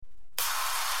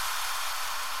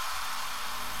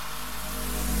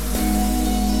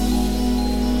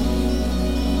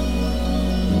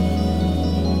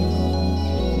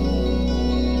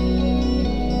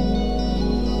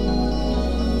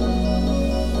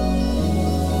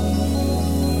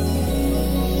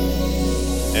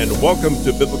and welcome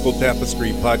to Biblical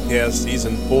Tapestry Podcast,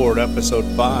 Season 4, Episode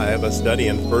 5, a study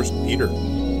in 1 Peter.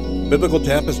 Biblical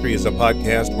Tapestry is a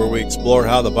podcast where we explore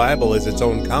how the Bible is its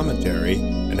own commentary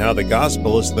and how the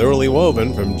Gospel is thoroughly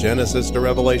woven from Genesis to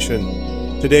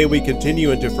Revelation. Today we continue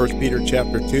into 1 Peter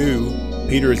chapter 2.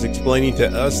 Peter is explaining to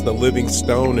us the living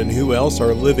stone and who else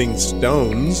are living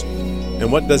stones,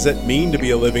 and what does it mean to be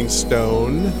a living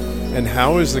stone, and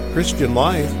how is the Christian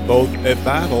life both a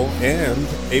battle and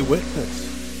a witness.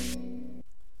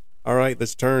 All right,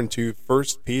 let's turn to 1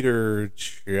 Peter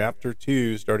chapter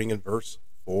 2, starting in verse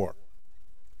 4.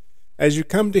 As you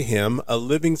come to him, a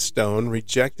living stone,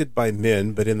 rejected by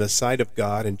men, but in the sight of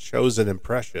God and chosen and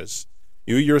precious,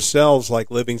 you yourselves,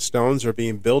 like living stones, are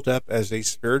being built up as a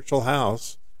spiritual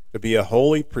house, to be a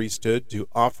holy priesthood, to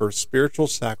offer spiritual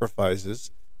sacrifices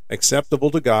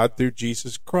acceptable to God through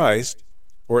Jesus Christ.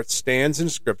 For it stands in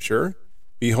Scripture,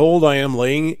 "Behold, I am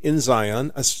laying in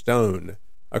Zion a stone,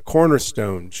 a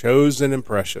cornerstone, chosen and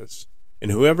precious,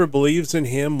 and whoever believes in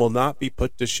him will not be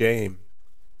put to shame.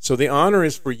 So the honor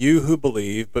is for you who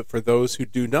believe, but for those who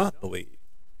do not believe.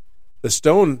 The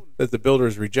stone that the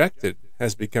builders rejected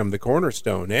has become the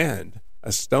cornerstone, and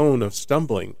a stone of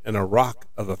stumbling and a rock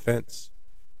of offense.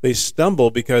 They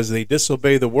stumble because they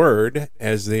disobey the word,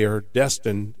 as they are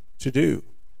destined to do.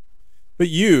 But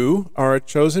you are a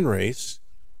chosen race,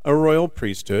 a royal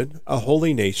priesthood, a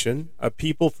holy nation, a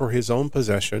people for his own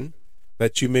possession,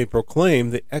 that you may proclaim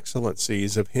the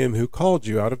excellencies of him who called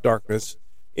you out of darkness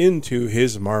into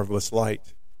his marvelous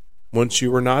light. Once you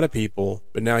were not a people,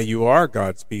 but now you are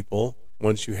God's people.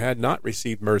 Once you had not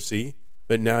received mercy,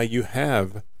 but now you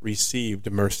have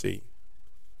received mercy.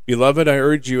 Beloved, I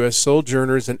urge you as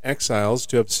sojourners and exiles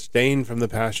to abstain from the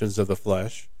passions of the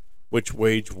flesh, which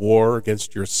wage war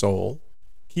against your soul.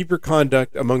 Keep your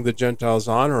conduct among the Gentiles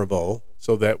honorable,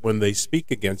 so that when they speak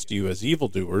against you as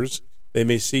evildoers, they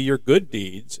may see your good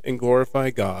deeds and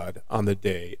glorify God on the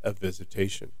day of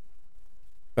visitation."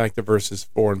 Back to verses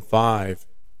 4 and 5.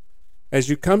 As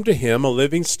you come to him, a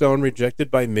living stone rejected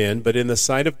by men, but in the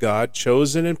sight of God,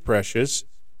 chosen and precious,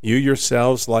 you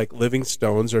yourselves, like living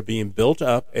stones, are being built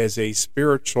up as a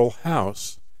spiritual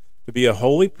house, to be a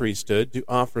holy priesthood, to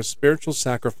offer spiritual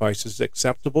sacrifices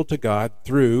acceptable to God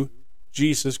through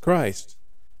Jesus Christ.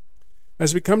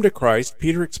 As we come to Christ,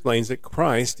 Peter explains that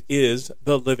Christ is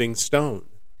the living stone.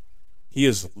 He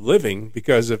is living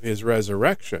because of his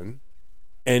resurrection,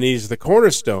 and he's the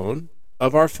cornerstone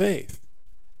of our faith.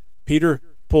 Peter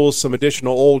pulls some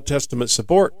additional Old Testament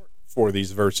support for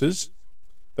these verses.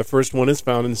 The first one is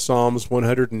found in Psalms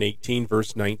 118,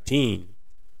 verse 19.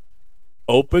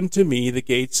 "Open to me the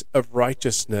gates of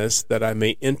righteousness, that I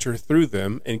may enter through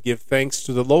them and give thanks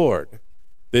to the Lord.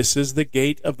 This is the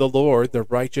gate of the Lord, the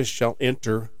righteous shall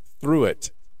enter through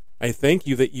it. I thank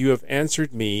you that you have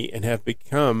answered me and have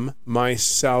become my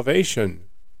salvation."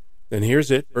 And here's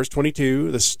it, verse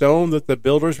 22, "The stone that the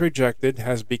builders rejected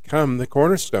has become the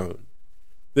cornerstone.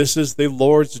 This is the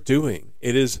Lord's doing.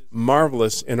 It is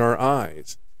marvelous in our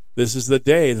eyes. This is the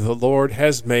day that the Lord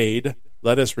has made.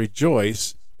 Let us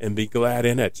rejoice and be glad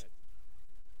in it."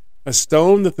 A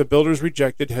stone that the builders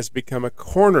rejected has become a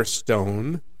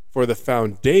cornerstone for the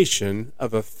foundation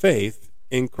of a faith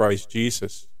in Christ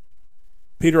Jesus.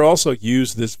 Peter also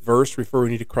used this verse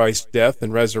referring to Christ's death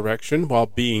and resurrection while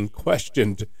being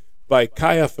questioned by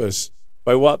Caiaphas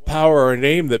by what power or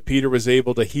name that Peter was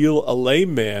able to heal a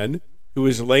lame man who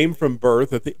was lame from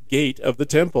birth at the gate of the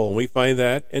temple. And we find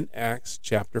that in Acts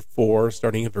chapter 4,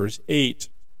 starting at verse 8.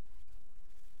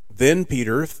 "Then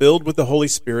Peter, filled with the Holy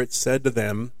Spirit, said to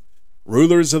them,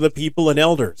 'Rulers of the people and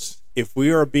elders, if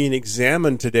we are being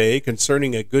examined today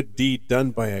concerning a good deed done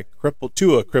by a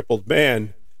crippled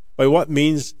man, by what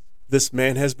means this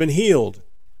man has been healed,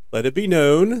 let it be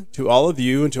known to all of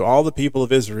you and to all the people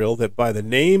of Israel that by the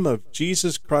name of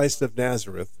Jesus Christ of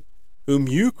Nazareth, whom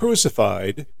you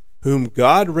crucified, whom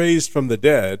God raised from the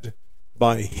dead,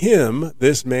 by him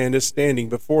this man is standing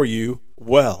before you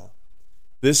well.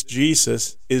 This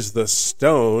Jesus is the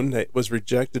stone that was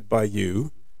rejected by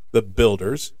you, the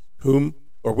builders,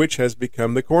 which has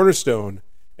become the cornerstone.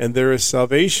 And there is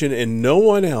salvation in no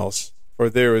one else, for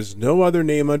there is no other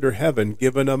name under heaven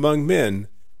given among men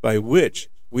by which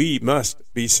we must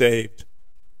be saved.'"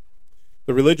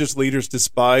 The religious leaders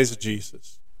despised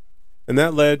Jesus, and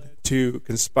that led to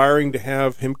conspiring to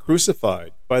have him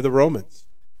crucified by the Romans.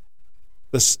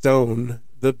 The stone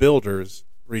the builders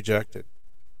rejected.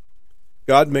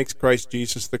 God makes Christ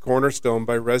Jesus the cornerstone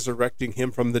by resurrecting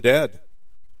him from the dead.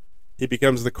 He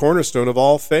becomes the cornerstone of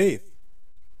all faith.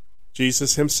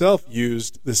 Jesus himself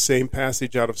used the same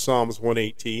passage out of Psalms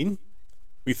 118.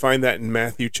 We find that in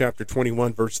Matthew chapter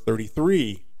 21, verse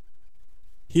 33.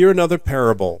 Hear another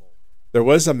parable. There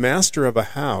was a master of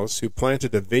a house who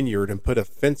planted a vineyard and put a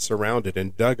fence around it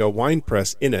and dug a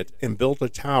winepress in it and built a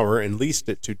tower and leased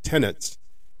it to tenants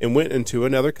and went into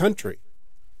another country.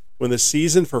 When the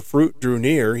season for fruit drew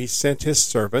near, he sent his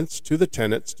servants to the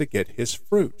tenants to get his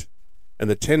fruit. And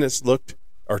the tenants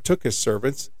took his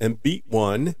servants and beat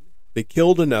one, they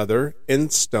killed another,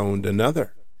 and stoned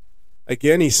another.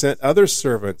 Again he sent other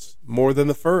servants, more than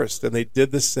the first, and they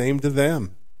did the same to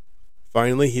them.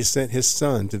 Finally he sent his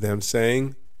son to them,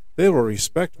 saying, They will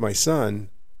respect my son.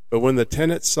 But when the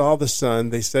tenants saw the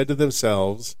son, they said to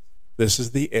themselves, This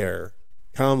is the heir.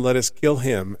 Come, let us kill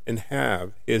him and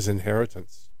have his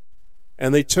inheritance.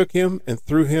 And they took him and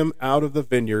threw him out of the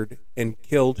vineyard and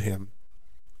killed him.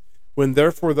 When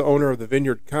therefore the owner of the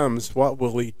vineyard comes, what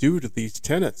will he do to these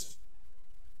tenants?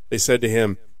 They said to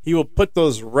him, He will put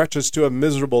those wretches to a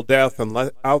miserable death and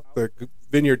let out the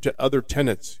vineyard to other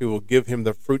tenants who will give him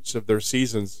the fruits of their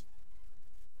seasons.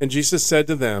 And Jesus said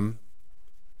to them,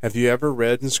 Have you ever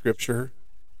read in Scripture,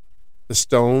 the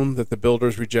stone that the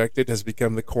builders rejected has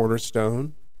become the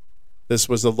cornerstone? This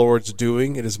was the Lord's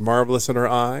doing. It is marvelous in our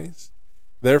eyes.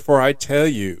 Therefore I tell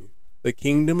you, the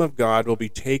kingdom of God will be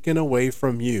taken away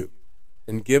from you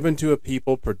and given to a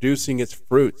people producing its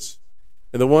fruits.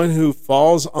 And the one who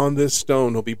falls on this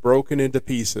stone will be broken into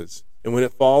pieces, and when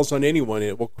it falls on anyone,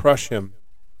 it will crush him.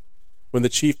 When the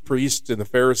chief priests and the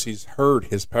Pharisees heard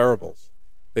his parables,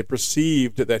 they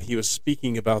perceived that he was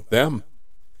speaking about them.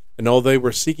 And although they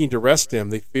were seeking to arrest him,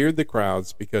 they feared the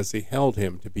crowds because they held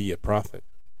him to be a prophet.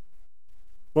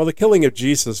 Well, the killing of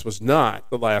Jesus was not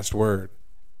the last word.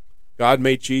 God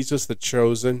made Jesus the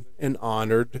chosen and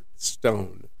honored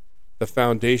stone, the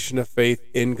foundation of faith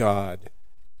in God,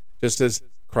 just as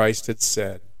Christ had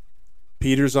said.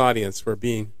 Peter's audience were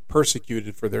being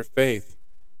persecuted for their faith,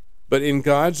 but in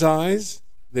God's eyes,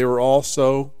 they were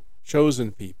also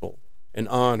chosen people and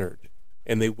honored,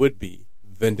 and they would be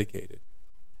vindicated.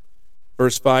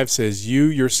 Verse 5 says, You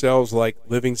yourselves, like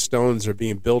living stones, are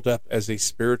being built up as a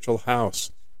spiritual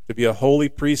house, to be a holy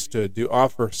priesthood, to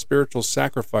offer spiritual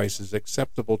sacrifices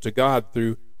acceptable to God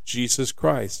through Jesus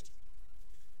Christ.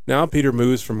 Now Peter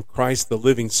moves from Christ the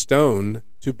living stone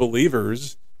to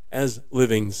believers as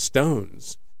living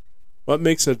stones. What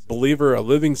makes a believer a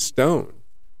living stone?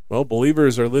 Well,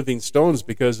 believers are living stones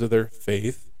because of their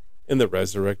faith in the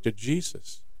resurrected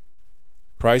Jesus.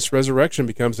 Christ's resurrection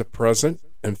becomes a present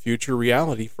and future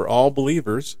reality for all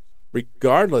believers,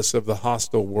 regardless of the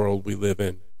hostile world we live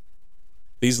in.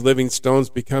 These living stones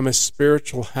become a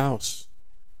spiritual house.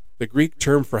 The Greek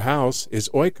term for house is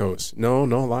oikos. No,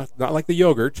 not like the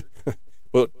yogurt.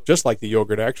 Well, just like the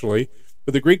yogurt, actually.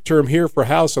 But the Greek term here for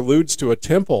house alludes to a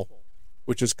temple,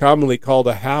 which is commonly called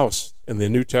a house in the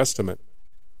New Testament.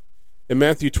 In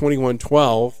Matthew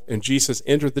 21:12, and Jesus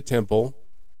entered the temple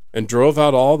and drove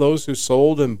out all those who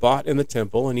sold and bought in the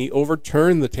temple, and he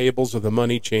overturned the tables of the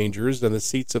money changers and the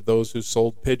seats of those who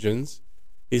sold pigeons.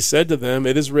 He said to them,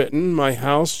 It is written, My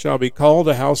house shall be called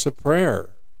a house of prayer,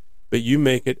 but you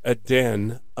make it a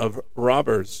den of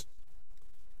robbers.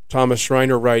 Thomas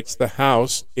Schreiner writes, The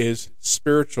house is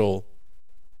spiritual,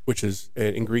 which is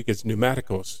in Greek is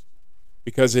pneumatikos,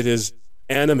 because it is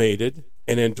animated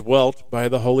and indwelt by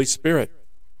the Holy Spirit.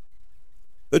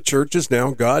 The church is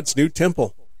now God's new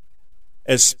temple.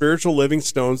 As spiritual living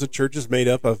stones, the church is made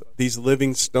up of these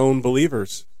living stone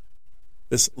believers.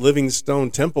 This living stone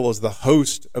temple is the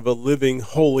host of a living,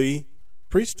 holy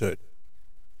priesthood.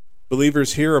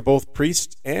 Believers here are both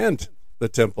priests and the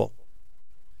temple.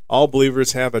 All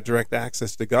believers have a direct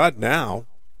access to God now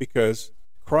because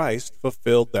Christ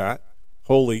fulfilled that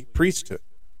holy priesthood.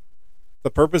 The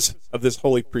purpose of this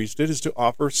holy priesthood is to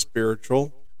offer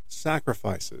spiritual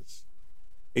sacrifices.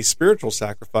 A spiritual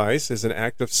sacrifice is an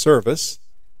act of service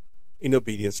in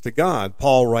obedience to God.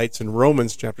 Paul writes in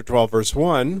Romans chapter 12, verse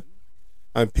 1,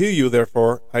 I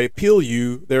appeal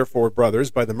you, therefore, brothers,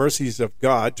 by the mercies of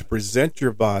God, to present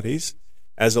your bodies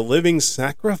as a living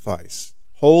sacrifice,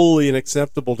 holy and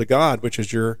acceptable to God, which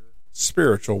is your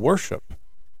spiritual worship.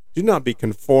 Do not be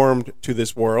conformed to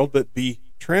this world, but be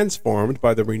transformed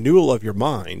by the renewal of your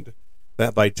mind,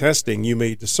 that by testing you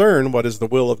may discern what is the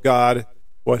will of God,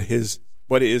 what is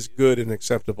good and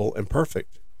acceptable and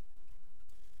perfect.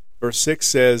 Verse 6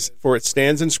 says, For it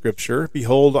stands in Scripture,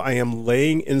 Behold, I am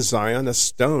laying in Zion a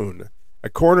stone, a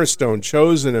cornerstone,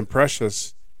 chosen and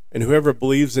precious, and whoever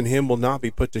believes in him will not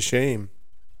be put to shame.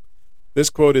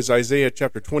 This quote is Isaiah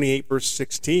chapter 28, verse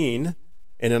 16,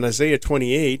 and in Isaiah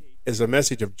 28 is a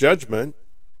message of judgment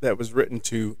that was written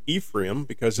to Ephraim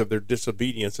because of their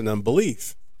disobedience and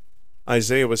unbelief.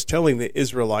 Isaiah was telling the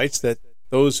Israelites that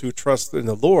those who trust in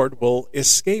the Lord will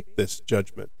escape this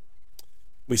judgment.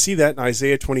 We see that in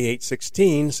Isaiah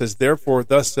 28:16 says, "Therefore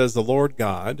thus says the Lord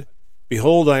God,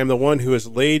 Behold, I am the one who is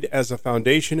laid as a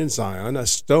foundation in Zion, a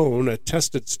stone, a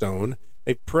tested stone,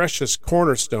 a precious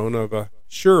cornerstone of a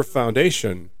sure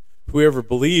foundation. Whoever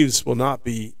believes will not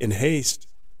be in haste."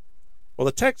 Well,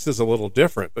 the text is a little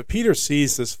different, but Peter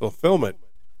sees this fulfillment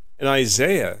in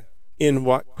Isaiah in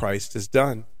what Christ has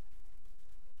done.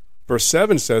 Verse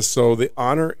 7 says, "So the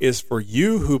honor is for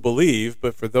you who believe,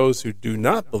 but for those who do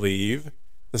not believe,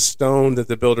 the stone that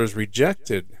the builders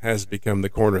rejected has become the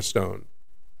cornerstone."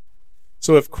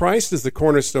 So if Christ is the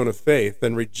cornerstone of faith,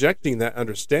 then rejecting that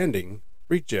understanding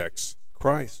rejects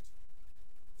Christ.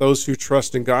 Those who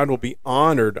trust in God will be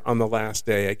honored on the last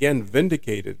day, again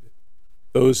vindicated.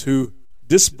 Those who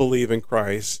disbelieve in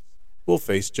Christ will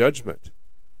face judgment.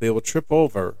 They will trip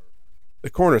over the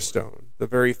cornerstone, the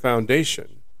very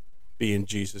foundation, being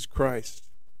Jesus Christ.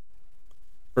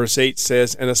 Verse 8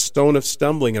 says, "And a stone of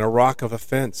stumbling and a rock of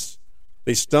offense.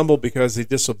 They stumble because they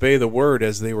disobey the word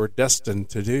as they were destined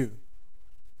to do."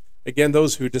 Again,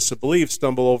 those who disbelieve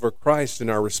stumble over Christ and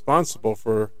are responsible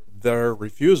for their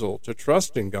refusal to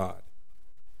trust in God.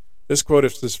 This quote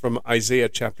is from Isaiah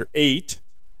chapter 8,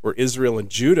 where Israel and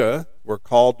Judah were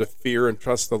called to fear and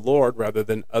trust the Lord rather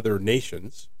than other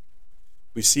nations.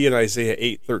 We see in Isaiah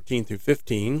 8:13 through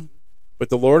 15, "But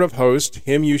the Lord of hosts,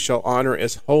 him you shall honor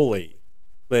as holy.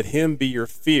 Let him be your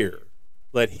fear.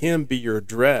 Let him be your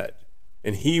dread.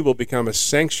 And he will become a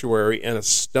sanctuary and a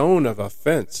stone of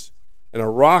offense, and a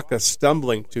rock of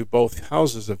stumbling to both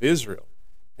houses of Israel,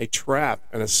 a trap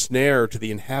and a snare to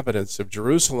the inhabitants of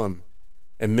Jerusalem.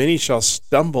 And many shall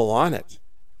stumble on it.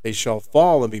 They shall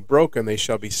fall and be broken. They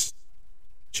shall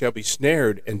be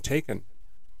snared and taken."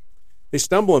 They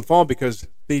stumble and fall because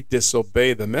they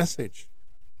disobey the message.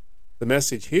 The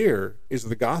message here is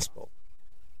the gospel.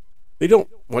 They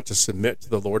don't want to submit to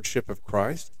the lordship of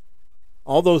Christ.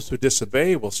 All those who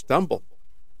disobey will stumble.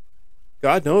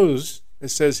 God knows, it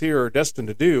says here, are destined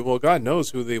to do. Well, God knows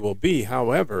who they will be.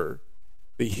 However,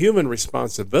 the human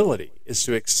responsibility is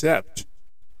to accept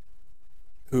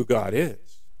who God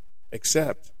is,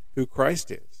 accept who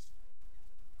Christ is.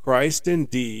 Christ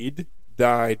indeed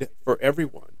died for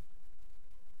everyone.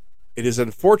 It is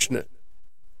unfortunate,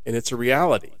 and it's a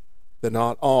reality, that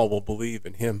not all will believe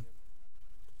in him.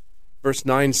 Verse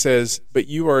 9 says, "But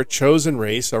you are a chosen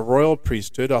race, a royal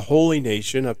priesthood, a holy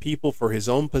nation, a people for his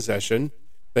own possession,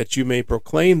 that you may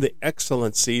proclaim the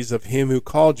excellencies of him who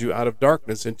called you out of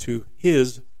darkness into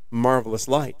his marvelous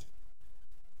light."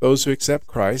 Those who accept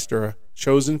Christ are a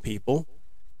chosen people,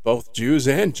 both Jews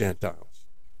and Gentiles.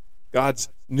 God's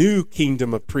new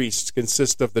kingdom of priests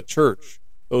consists of the church,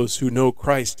 those who know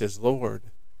Christ as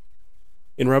Lord.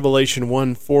 In Revelation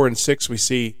 1, 4, and 6, we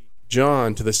see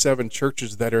John to the 7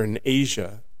 churches that are in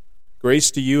Asia. "Grace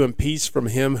to you and peace from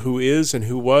him who is and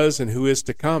who was and who is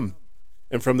to come,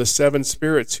 and from the 7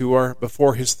 spirits who are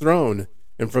before his throne,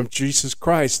 and from Jesus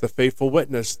Christ, the faithful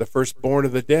witness, the firstborn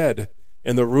of the dead,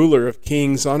 and the ruler of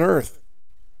kings on earth.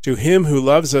 To him who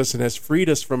loves us and has freed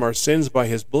us from our sins by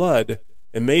his blood,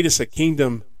 and made us a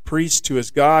kingdom, priest to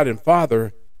his God and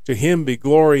Father, to him be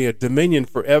glory and dominion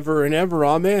forever and ever.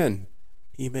 Amen."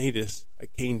 He made us a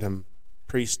kingdom,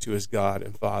 priest to his God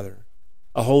and Father,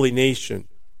 a holy nation.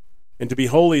 And to be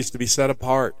holy is to be set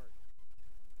apart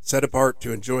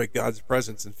to enjoy God's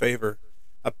presence and favor,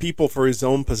 a people for his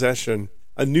own possession,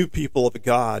 a new people of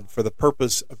God for the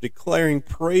purpose of declaring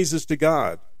praises to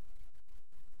God.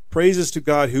 Praises to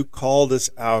God who called us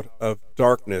out of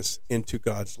darkness into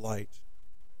God's light.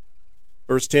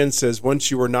 Verse 10 says, "Once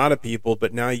you were not a people,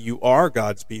 but now you are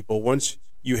God's people. Once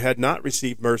you had not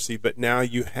received mercy, but now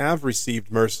you have received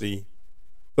mercy."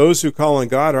 Those who call on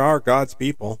God are God's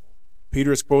people.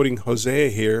 Peter is quoting Hosea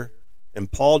here,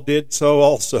 and Paul did so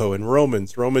also in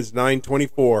Romans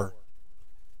 9:24.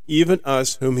 "Even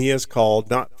us whom he has called,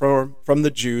 not from the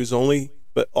Jews only,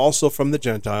 but also from the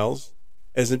Gentiles.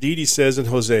 As indeed he says in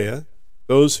Hosea,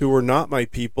 those who were not my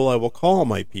people I will call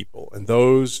my people,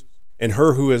 and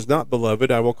her who is not beloved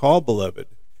I will call beloved.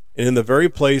 And in the very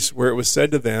place where it was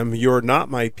said to them, you are not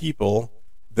my people,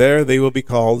 there they will be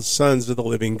called sons of the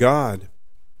living God."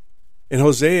 In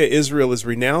Hosea, Israel is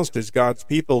renounced as God's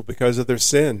people because of their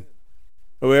sin.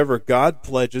 However, God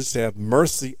pledges to have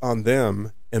mercy on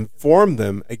them and form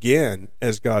them again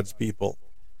as God's people.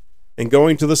 And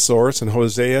going to the source in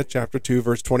Hosea chapter 2,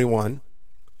 verse 21,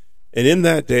 "And in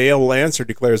that day I will answer,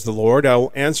 declares the Lord. I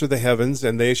will answer the heavens,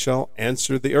 and they shall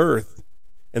answer the earth.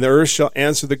 And the earth shall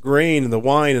answer the grain and the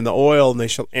wine and the oil, and they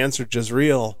shall answer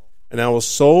Jezreel. And I will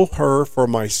sow her for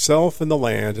myself in the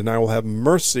land, and I will have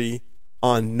mercy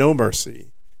on no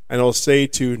mercy. And I will say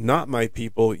to not my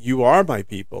people, you are my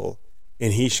people,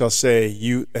 and he shall say,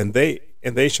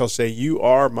 they shall say, you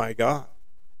are my God.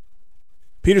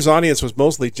 Peter's audience was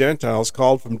mostly Gentiles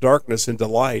called from darkness into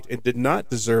light and did not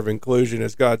deserve inclusion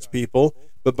as God's people,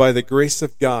 but by the grace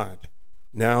of God,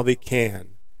 now they can,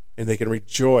 and they can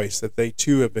rejoice that they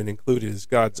too have been included as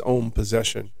God's own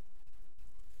possession.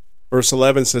 Verse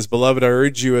 11 says, Beloved, I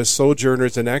urge you as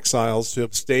sojourners and exiles to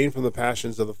abstain from the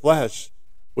passions of the flesh,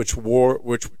 which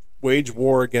wage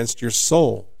war against your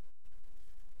soul.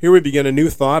 Here we begin a new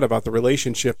thought about the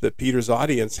relationship that Peter's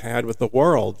audience had with the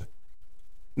world.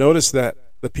 Notice that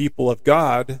the people of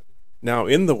God, now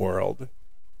in the world,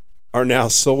 are now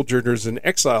sojourners and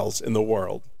exiles in the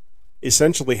world,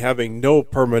 essentially having no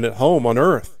permanent home on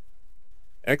earth.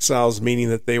 Exiles meaning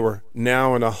that they were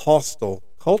now in a hostile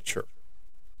culture.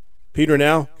 Peter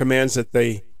now commands that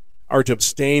they are to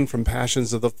abstain from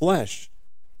passions of the flesh,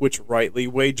 which rightly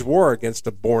wage war against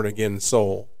a born-again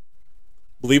soul.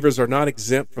 Believers are not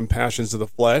exempt from passions of the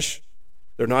flesh.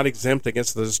 They're not exempt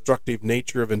against the destructive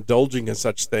nature of indulging in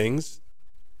such things.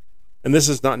 And this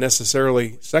is not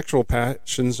necessarily sexual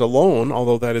passions alone,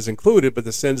 although that is included, but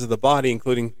the sins of the body,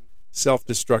 including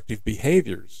self-destructive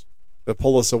behaviors that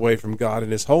pull us away from God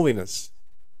and His holiness.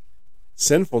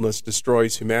 Sinfulness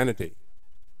destroys humanity.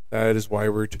 That is why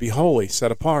we're to be holy,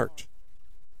 set apart.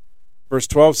 Verse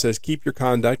 12 says, Keep your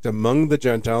conduct among the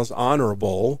Gentiles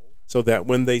honorable, so that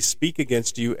when they speak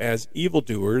against you as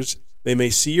evildoers, they may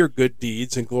see your good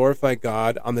deeds and glorify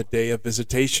God on the day of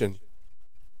visitation.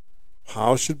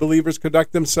 How should believers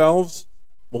conduct themselves?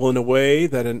 Well, in a way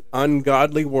that an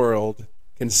ungodly world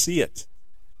can see it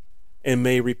and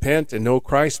may repent and know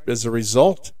Christ as a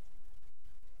result.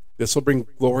 This will bring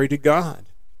glory to God.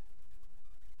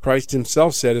 Christ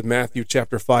himself said in Matthew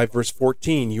chapter 5, verse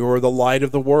 14, You are the light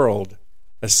of the world.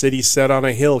 A city set on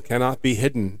a hill cannot be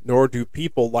hidden, nor do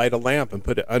people light a lamp and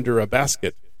put it under a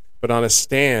basket, but on a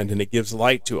stand, and it gives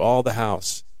light to all the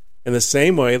house. In the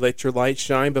same way, let your light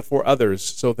shine before others,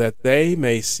 so that they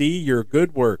may see your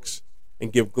good works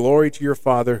and give glory to your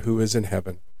Father who is in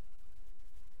heaven.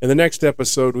 In the next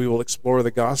episode, we will explore the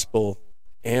gospel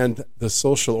and the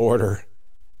social order.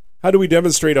 How do we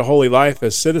demonstrate a holy life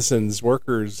as citizens,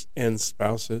 workers, and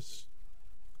spouses?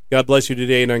 God bless you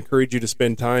today, and I encourage you to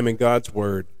spend time in God's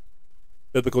Word.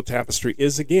 Biblical Tapestry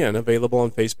is again available on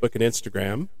Facebook and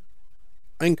Instagram.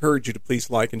 I encourage you to please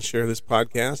like and share this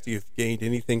podcast if you've gained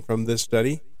anything from this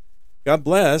study. God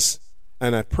bless,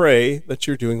 and I pray that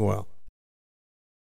you're doing well.